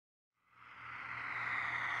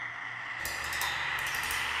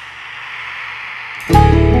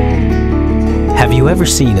Have you ever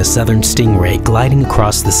seen a southern stingray gliding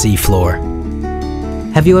across the seafloor?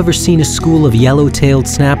 Have you ever seen a school of yellow-tailed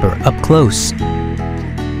snapper up close?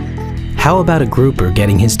 How about a grouper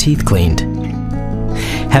getting his teeth cleaned?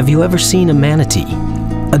 Have you ever seen a manatee,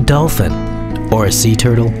 a dolphin, or a sea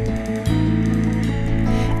turtle?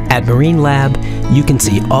 At MarineLab, you can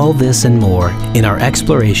see all this and more in our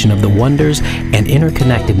exploration of the wonders and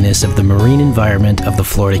interconnectedness of the marine environment of the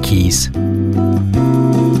Florida Keys.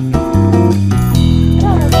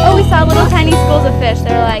 Oh, we saw little tiny schools of fish.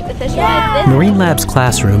 They're like, the fish are like this. MarineLab's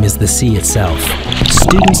classroom is the sea itself.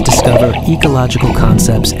 Students discover ecological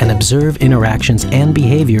concepts and observe interactions and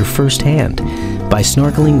behavior firsthand by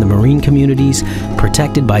snorkeling the marine communities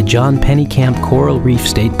protected by John Pennekamp Coral Reef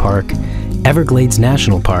State Park, Everglades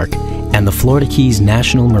National Park, and the Florida Keys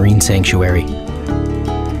National Marine Sanctuary.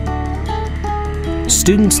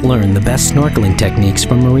 Students learn the best snorkeling techniques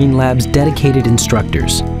from MarineLab's dedicated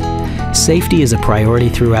instructors. Safety is a priority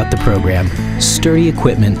throughout the program. Sturdy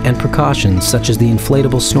equipment and precautions such as the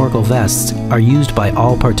inflatable snorkel vests are used by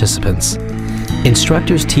all participants.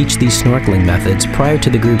 Instructors teach these snorkeling methods prior to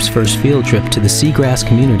the group's first field trip to the seagrass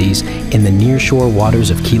communities in the nearshore waters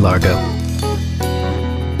of Key Largo.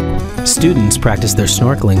 Students practice their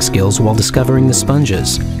snorkeling skills while discovering the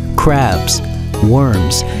sponges, crabs,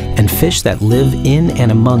 worms, and fish that live in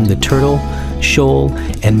and among the turtle, shoal,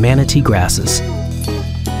 and manatee grasses.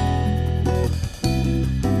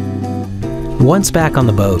 Once back on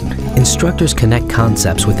the boat, instructors connect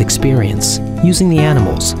concepts with experience, using the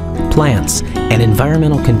animals, plants, and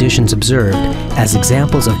environmental conditions observed as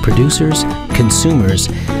examples of producers, consumers,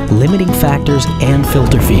 limiting factors, and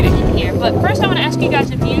filter feeding. Here, but first I want to ask you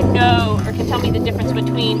guys if you know or can tell me the difference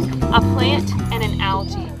between a plant and an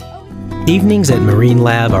algae. Evenings at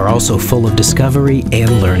MarineLab are also full of discovery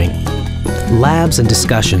and learning. Labs and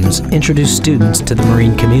discussions introduce students to the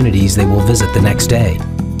marine communities they will visit the next day.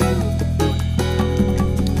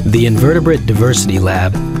 The Invertebrate Diversity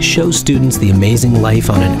Lab shows students the amazing life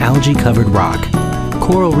on an algae-covered rock.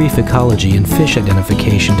 Coral reef ecology and fish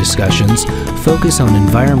identification discussions focus on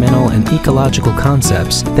environmental and ecological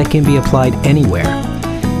concepts that can be applied anywhere.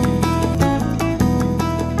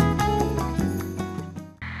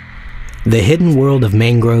 The hidden world of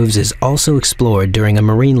mangroves is also explored during a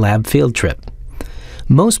MarineLab field trip.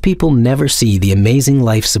 Most people never see the amazing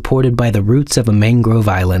life supported by the roots of a mangrove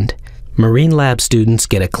island. MarineLab students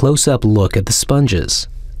get a close-up look at the sponges,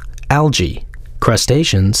 algae,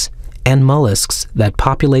 crustaceans, and mollusks that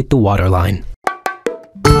populate the waterline.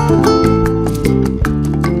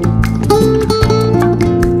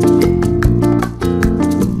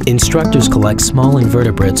 Instructors collect small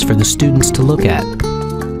invertebrates for the students to look at.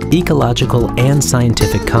 Ecological and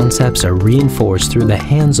scientific concepts are reinforced through the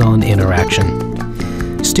hands-on interaction.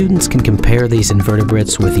 Students can compare these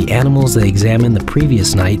invertebrates with the animals they examined the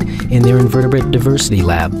previous night in their Invertebrate Diversity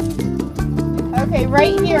Lab. Okay,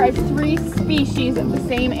 right here I have 3 species of the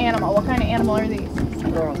same animal. What kind of animal are these?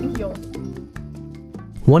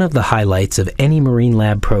 One of the highlights of any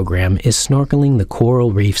MarineLab program is snorkeling the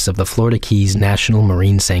coral reefs of the Florida Keys National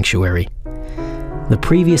Marine Sanctuary. The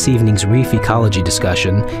previous evening's reef ecology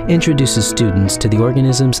discussion introduces students to the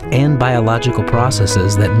organisms and biological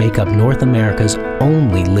processes that make up North America's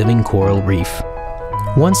only living coral reef.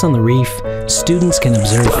 Once on the reef, students can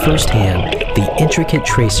observe firsthand the intricate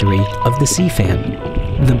tracery of the sea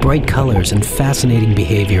fan, the bright colors and fascinating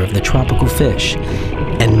behavior of the tropical fish,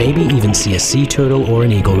 and maybe even see a sea turtle or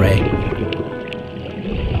an eagle ray.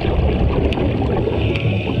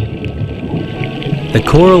 The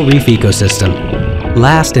coral reef ecosystem,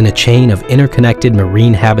 last in a chain of interconnected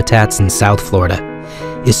marine habitats in South Florida,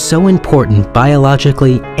 is so important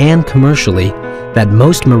biologically and commercially that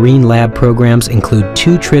most MarineLab programs include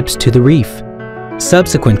 2 trips to the reef.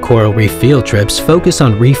 Subsequent coral reef field trips focus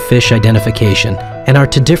on reef fish identification and are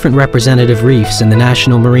to different representative reefs in the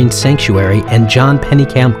National Marine Sanctuary and John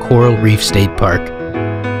Pennekamp Coral Reef State Park.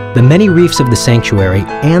 The many reefs of the sanctuary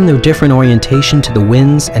and their different orientation to the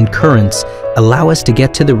winds and currents allow us to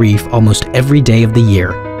get to the reef almost every day of the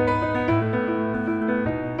year.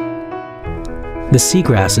 The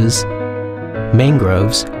seagrasses,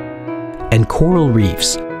 mangroves, and coral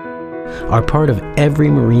reefs are part of every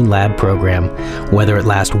MarineLab program, whether it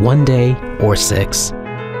lasts 1 day or 6.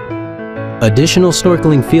 Additional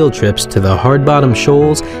snorkeling field trips to the hard-bottom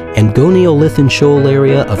shoals and Goniolithan Shoal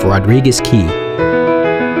area of Rodriguez Key.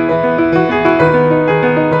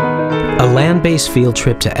 A land-based field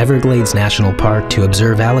trip to Everglades National Park to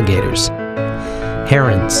observe alligators,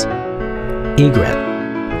 herons, egret,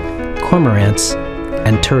 cormorants,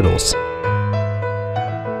 and turtles.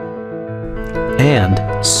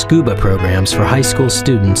 And scuba programs for high school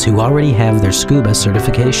students who already have their scuba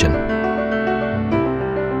certification.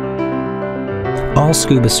 All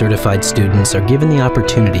scuba certified students are given the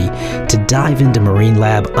opportunity to dive into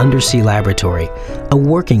MarineLab Undersea Laboratory, a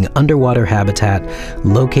working underwater habitat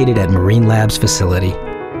located at MarineLab's facility.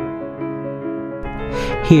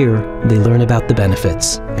 Here, they learn about the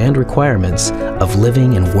benefits and requirements of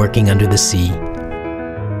living and working under the sea.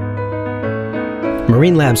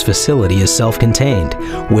 MarineLab's facility is self-contained,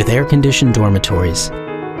 with air-conditioned dormitories,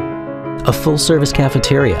 a full-service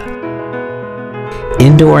cafeteria,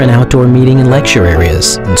 indoor and outdoor meeting and lecture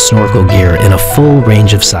areas, and snorkel gear in a full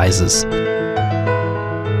range of sizes.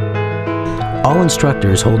 All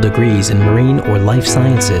instructors hold degrees in marine or life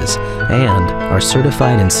sciences and are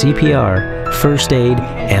certified in CPR, first aid,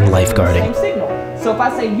 and lifeguarding. Same signal. So if I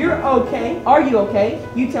say you're okay, are you okay?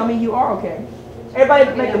 You tell me you are okay.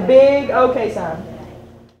 Everybody make a big okay sign.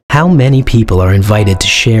 How many people are invited to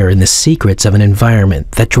share in the secrets of an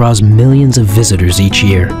environment that draws millions of visitors each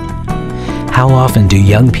year? How often do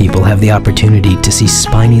young people have the opportunity to see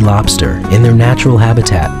spiny lobster in their natural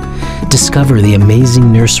habitat, discover the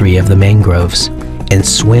amazing nursery of the mangroves, and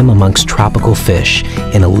swim amongst tropical fish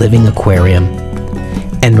in a living aquarium?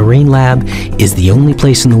 And MarineLab is the only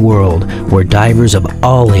place in the world where divers of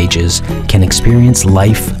all ages can experience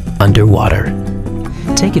life underwater.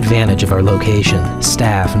 Take advantage of our location,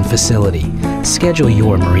 staff, and facility. Schedule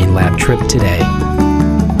your MarineLab trip today.